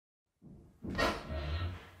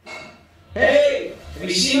Hey, have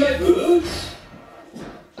you seen my boots?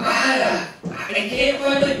 I can't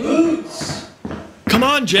find my boots. Come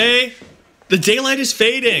on, Jay. The daylight is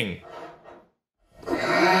fading.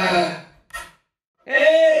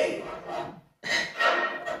 Hey!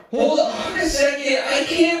 Hold on a second. I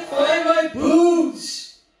can't find my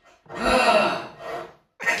boots. I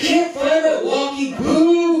can't find my walking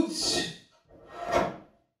boots.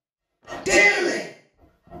 Damn it!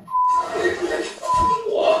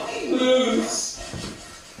 Walking boots.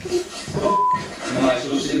 Am I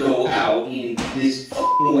supposed to go out in this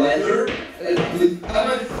weather without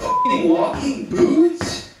my fucking walking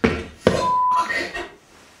boots? Fuck!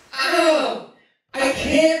 Ow! I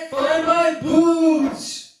can't find my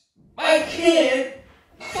boots. I can't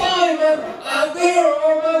find my. Where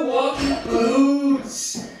are my walking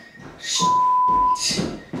boots? Shit.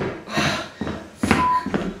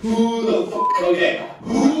 Who the fuck? Okay.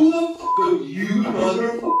 Who the fuck of you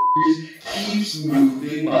motherfuckers keeps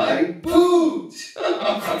moving my boots?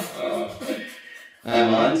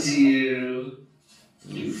 I'm on to you.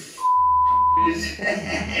 You f***ers.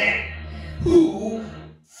 Who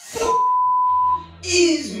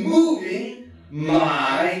is moving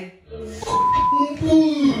my fucking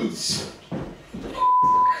boots?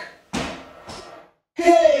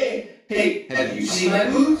 Hey, have you seen my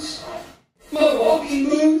boots? My walking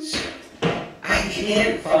boots? I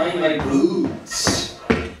can't find my boots.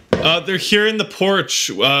 They're here in the porch,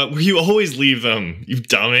 where you always leave them, you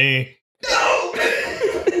dummy. No!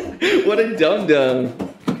 What a dum-dum.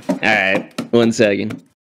 Alright, 1 second.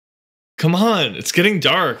 Come on, it's getting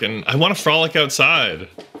dark, and I want to frolic outside.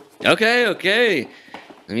 Okay.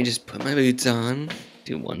 Let me just put my boots on,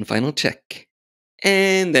 do one final check,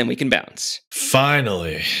 and then we can bounce.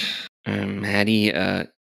 Finally. Hattie,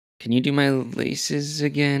 can you do my laces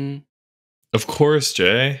again? Of course,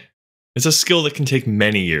 Jay. It's a skill that can take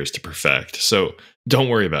many years to perfect, so don't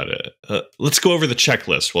worry about it. Let's go over the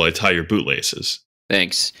checklist while I tie your bootlaces.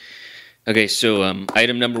 Thanks. Okay, so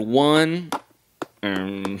item number 1,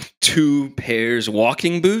 2 pairs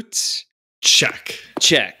walking boots. Check.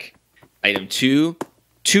 Check. Item 2,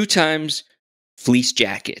 2 times fleece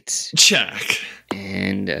jackets. Check.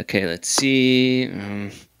 And okay, let's see.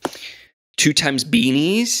 2 times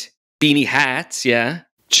beanies. Beanie hats, yeah.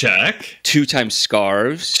 Check. 2 times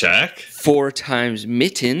scarves. Check. 4 times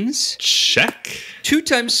mittens. Check. 2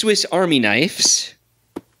 times Swiss Army knives.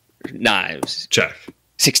 Knives. Check.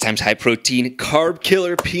 6 times high protein carb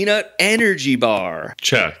killer peanut energy bar.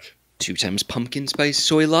 Check. 2 times pumpkin spice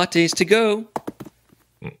soy lattes to go.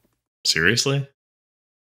 Seriously?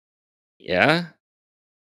 Yeah.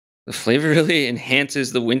 The flavor really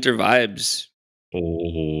enhances the winter vibes.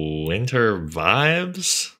 Winter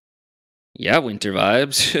vibes? Yeah, winter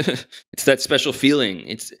vibes. It's that special feeling.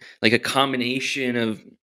 It's like a combination of,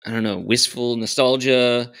 I don't know, wistful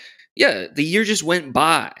nostalgia. Yeah, the year just went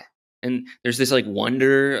by. And there's this like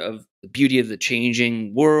wonder of the beauty of the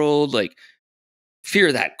changing world, like fear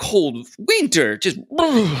of that cold winter. Just,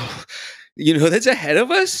 that's ahead of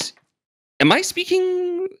us. Am I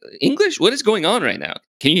speaking English? What is going on right now?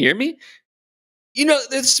 Can you hear me?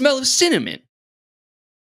 The smell of cinnamon.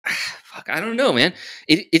 Fuck, I don't know, man.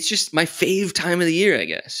 It's just my fave time of the year, I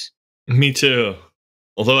guess. Me too.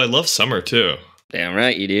 Although I love summer too. Damn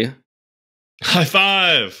right you do. High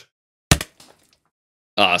five!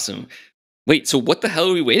 Awesome. Wait, so what the hell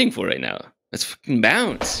are we waiting for right now? Let's fucking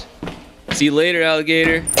bounce. See you later,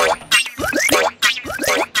 alligator.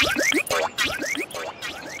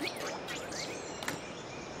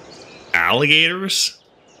 Alligators?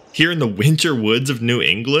 Here in the winter woods of New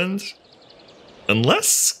England?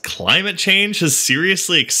 Unless climate change has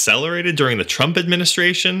seriously accelerated during the Trump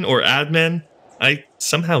administration or admin, I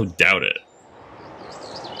somehow doubt it.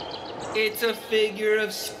 It's a figure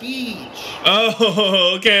of speech.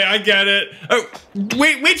 Oh, okay, I get it. Oh,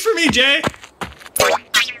 wait for me, Jay.